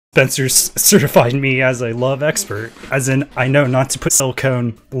Spencer's certified me as a love expert, as in I know not to put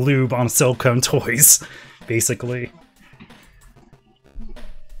silicone lube on silicone toys, basically.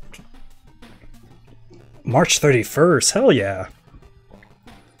 March 31st, hell yeah.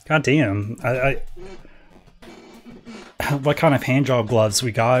 God damn. What kind of hand job gloves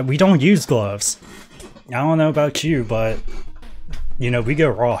we got? We don't use gloves. I don't know about you, but you know, we go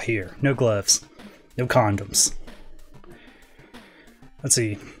raw here. No gloves. No condoms. Let's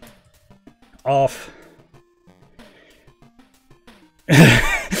see. Off.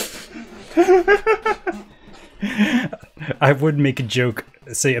 I would make a joke,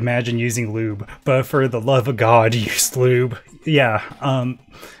 say imagine using lube, but for the love of God, use lube. Yeah,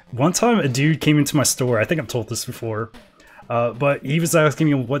 one time a dude came into my store, I think I've told this before, but he was asking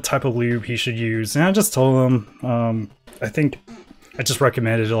me what type of lube he should use, and I just told him, I think I just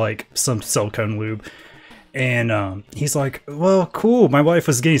recommended like some silicone lube, and he's like, well, cool, my wife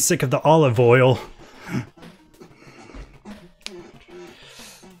was getting sick of the olive oil.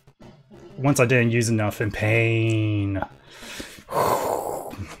 Once I didn't use enough in pain.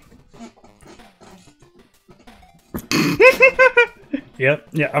 Yep,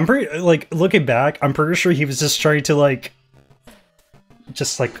 yeah, I'm pretty, like, looking back, I'm pretty sure he was just trying to, like,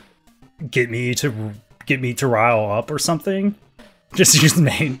 get me to rile up or something. Just use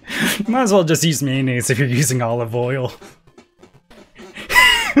main. You might as well just use mayonnaise if you're using olive oil.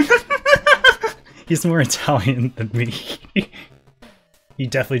 He's more Italian than me. You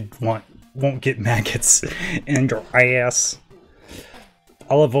definitely won't get maggots in your ass.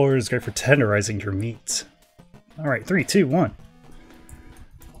 Olive oil is great for tenderizing your meat. Alright, 3, 2, 1.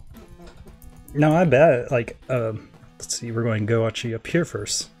 No, I bet, like, let's see, we're going to go actually up here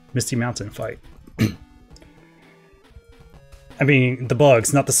first. Misty Mountain fight. I mean, the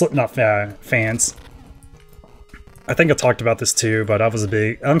bugs, not the Slipknot fans. I think I talked about this too, but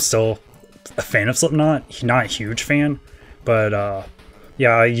I'm still a fan of Slipknot. Not a huge fan, but,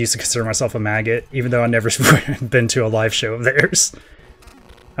 yeah, I used to consider myself a maggot, even though I never been to a live show of theirs.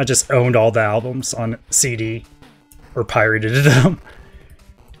 I just owned all the albums on CD, or pirated them.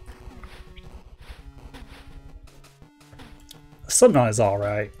 Slipknot is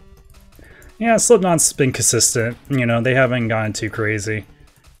alright. Yeah, Slipknot's been consistent, you know, they haven't gotten too crazy.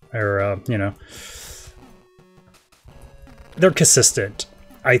 Or, you know. They're consistent.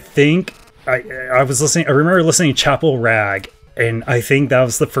 I think, I was listening, I remember listening to Chapel Rag, and I think that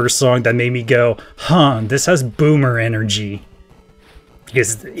was the first song that made me go, huh, this has boomer energy.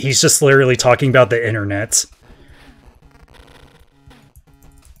 Because he's just literally talking about the internet.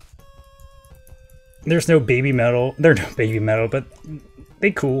 There's no baby metal. They're no baby metal, but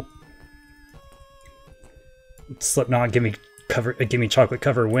they cool. Slipknot, give me chocolate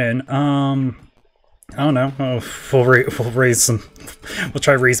cover win. I don't know. Oh, we'll raise some. We'll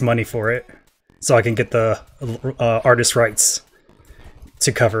try to raise money for it, so I can get the artist rights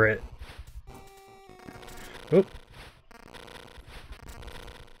to cover it. Oop.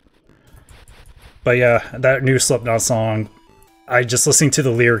 But yeah, that new Slipknot song, I just listening to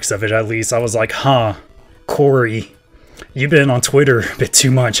the lyrics of it at least, I was like, huh, Corey, you've been on Twitter a bit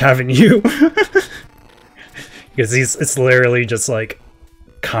too much, haven't you? Because it's literally just like,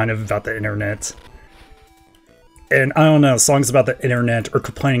 kind of about the internet. And I don't know, songs about the internet or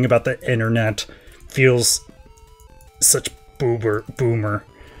complaining about the internet feels such boomer.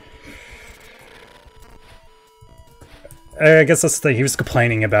 I guess that's the thing, he was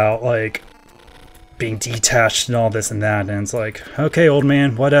complaining about, like, being detached and all this and that, and it's like, okay, old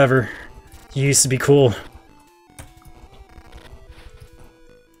man, whatever. You used to be cool.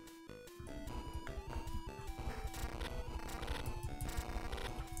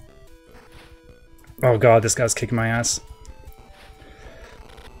 Oh god, this guy's kicking my ass.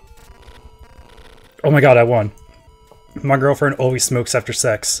 Oh my god, I won. My girlfriend always smokes after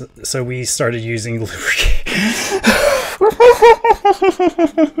sex, so we started using lubricant.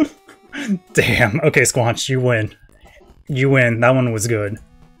 Damn. Okay, Squanch, you win. You win. That one was good.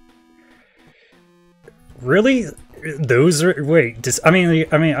 Really? Those are... Wait,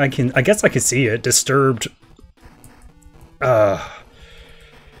 I guess I can see it. Disturbed. I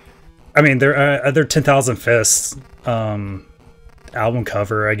mean, their 10,000 Fists album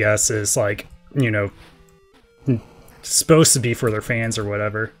cover, I guess, is like, you know, supposed to be for their fans or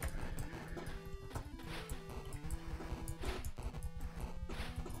whatever.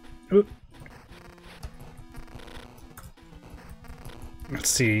 Oop. Let's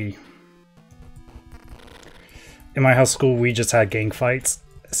see. In my high school, we just had gang fights.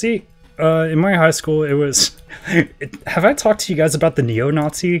 See, in my high school, it was... Have I talked to you guys about the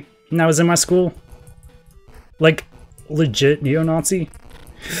neo-Nazi when I was in my school? Like, legit neo-Nazi?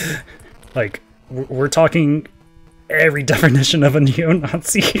 Like, we're talking every definition of a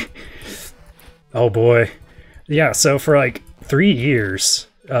neo-Nazi. Oh boy. Yeah, so for like 3 years,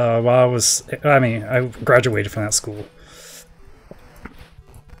 while I graduated from that school.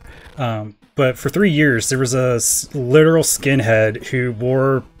 But for 3 years, there was a literal skinhead who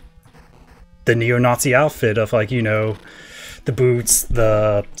wore the neo-Nazi outfit of, like, you know, the boots,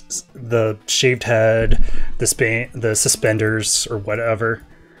 the shaved head, the suspenders or whatever,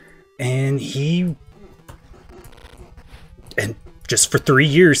 and just for 3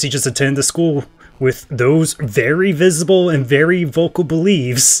 years he just attended the school with those very visible and very vocal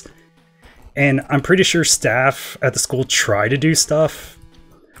beliefs. And I'm pretty sure staff at the school try to do stuff,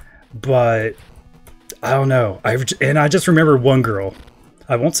 but I don't know. I just remember one girl.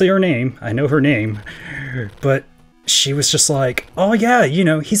 I won't say her name. I know her name, but she was just like, "Oh yeah, you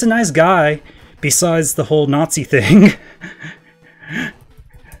know, he's a nice guy. Besides the whole Nazi thing."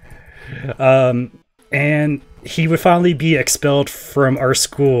 And he would finally be expelled from our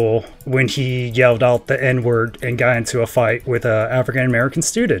school when he yelled out the N-word and got into a fight with an African-American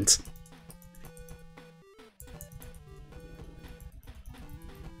student.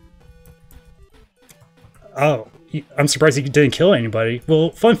 Oh, I'm surprised he didn't kill anybody. Well,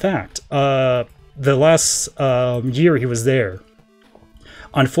 fun fact, the last year he was there,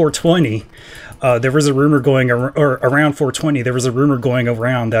 on 420, there was a rumor going around 420, there was a rumor going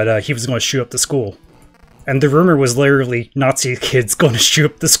around that he was going to shoot up the school. And the rumor was literally Nazi kids going to shoot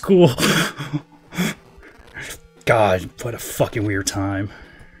up the school. God, what a fucking weird time.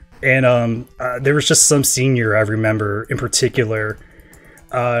 And there was just some senior I remember in particular.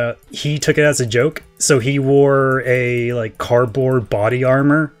 He took it as a joke, so he wore a like cardboard body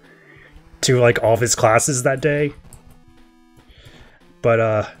armor to like all of his classes that day.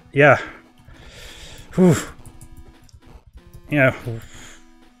 But yeah. Whew. Yeah.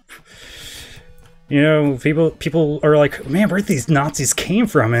 You know, people are like, man, where these Nazis came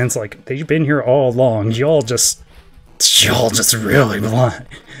from? And it's like, they've been here all along. Y'all just really blind.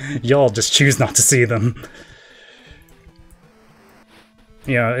 Y'all just choose not to see them.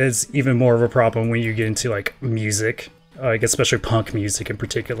 Yeah, it's even more of a problem when you get into like music, like especially punk music in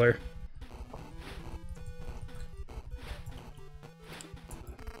particular.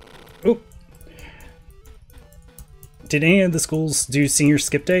 Oh, did any of the schools do senior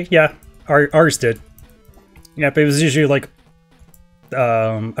skip day? Yeah. Ours did. Yeah, but it was usually like,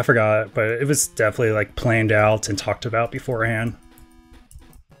 I forgot, but it was definitely like planned out and talked about beforehand.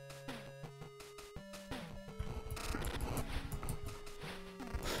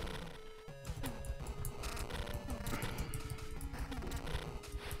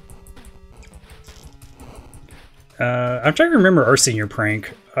 I'm trying to remember our senior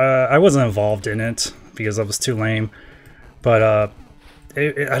prank. I wasn't involved in it because I was too lame, but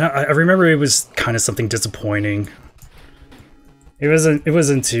I remember it was kind of something disappointing. It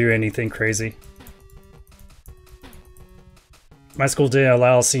wasn't too anything crazy. My school didn't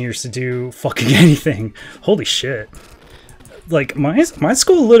allow seniors to do fucking anything. Holy shit. Like, my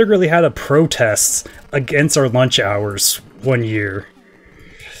school literally had a protest against our lunch hours one year.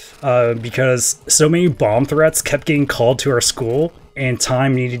 Because so many bomb threats kept getting called to our school and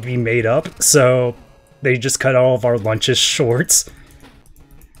time needed to be made up, so they just cut all of our lunches short.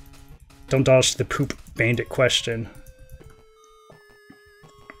 Don't dodge the poop bandit question.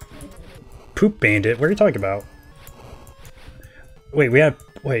 Poop bandit? What are you talking about? Wait,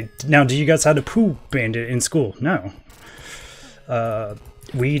 now do you guys have a poop bandit in school? No.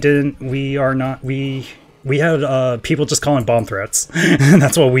 We didn't, we had people just calling bomb threats.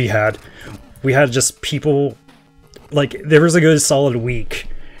 That's what we had. We had just people, like, there was a good solid week,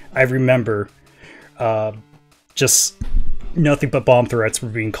 I remember, just nothing but bomb threats were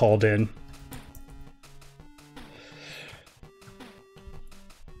being called in.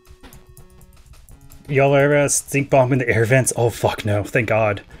 Y'all ever had a stink bomb in the air vents? Oh fuck no, thank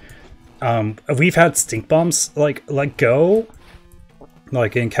god. We've had stink bombs like go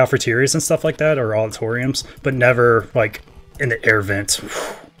like in cafeterias and stuff like that, or auditoriums, but never like in the air vent.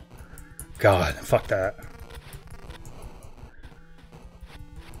 God, fuck that.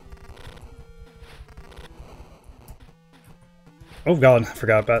 Oh god, I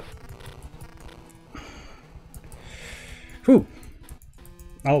forgot about. Whew.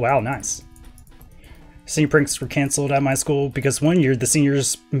 Oh wow, nice. Senior pranks were canceled at my school because one year the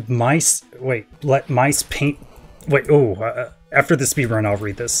seniors let mice paint. After the speedrun I'll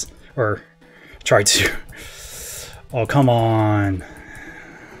read this, or try to. Oh, come on.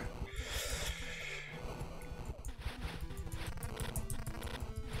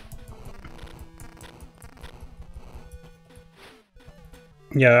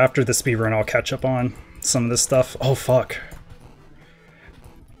 Yeah, after the speedrun, I'll catch up on some of this stuff. Oh, fuck.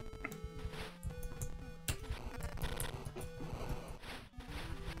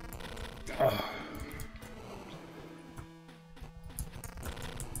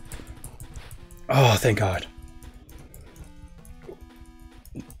 Oh, thank God.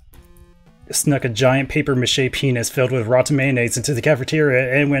 Snuck a giant paper mache penis filled with rotten mayonnaise into the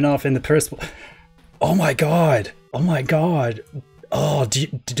cafeteria and went off in the purse. Oh my God. Oh my God. Oh,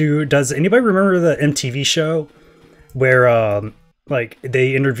 does anybody remember the MTV show where, like,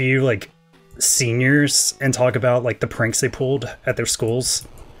 they interview, like, seniors and talk about, like, the pranks they pulled at their schools?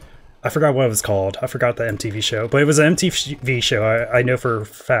 I forgot what it was called. I forgot the MTV show, but it was an MTV show, I know for a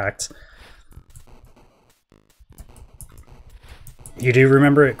fact. You do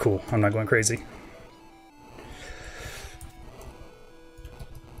remember it? Cool. I'm not going crazy.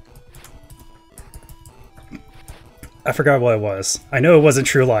 I forgot what it was. I know it wasn't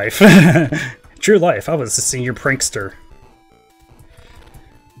True Life. True Life, I was a senior prankster.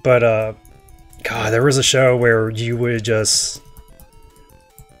 But, God, there was a show where you would just,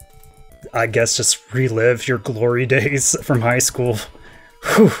 I guess, just relive your glory days from high school.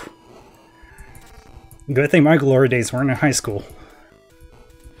 Whew. Good thing my glory days weren't in high school.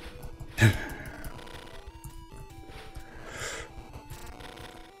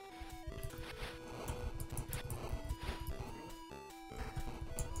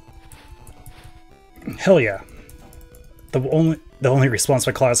 Hell yeah. The only response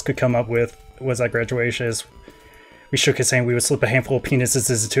my class could come up with was at graduation is we shook his hand, we would slip a handful of penises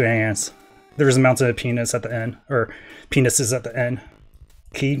into 2 hands. There was a mountain of penis at the end, or penises at the end.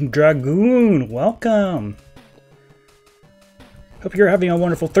 King Dragoon, welcome! Hope you're having a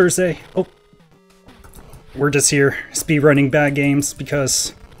wonderful Thursday. Oh, we're just here speedrunning bad games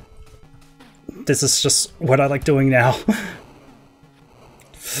because this is just what I like doing now.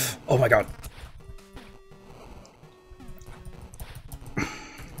 Oh my God.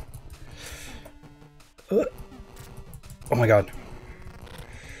 Oh my God.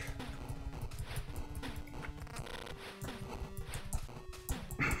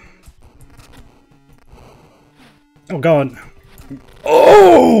 Oh God.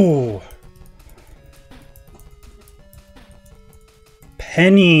 Oh!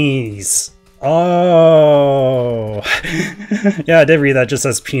 Pennies. Oh. Yeah, I did read that just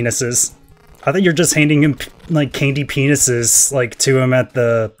as penises. I think you're just handing him like candy penises like to him at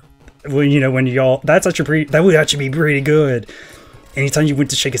the when y'all that would actually be pretty good. Anytime you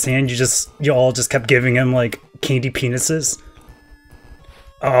went to shake his hand, you all just kept giving him like candy penises.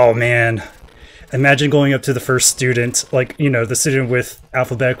 Oh man. Imagine going up to the first student, like, the student with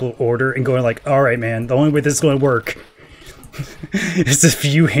alphabetical order and going like, all right, man, the only way this is going to work is if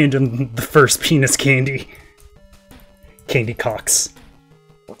you hand him the first penis candy. Candy cocks.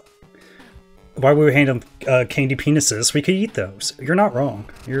 Why would we hand them candy penises? We could eat those. You're not wrong.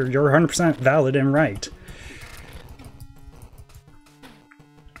 You're 100% valid and right.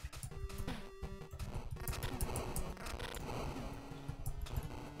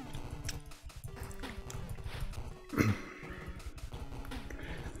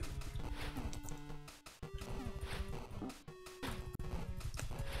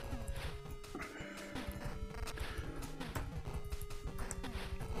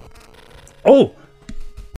 Oh!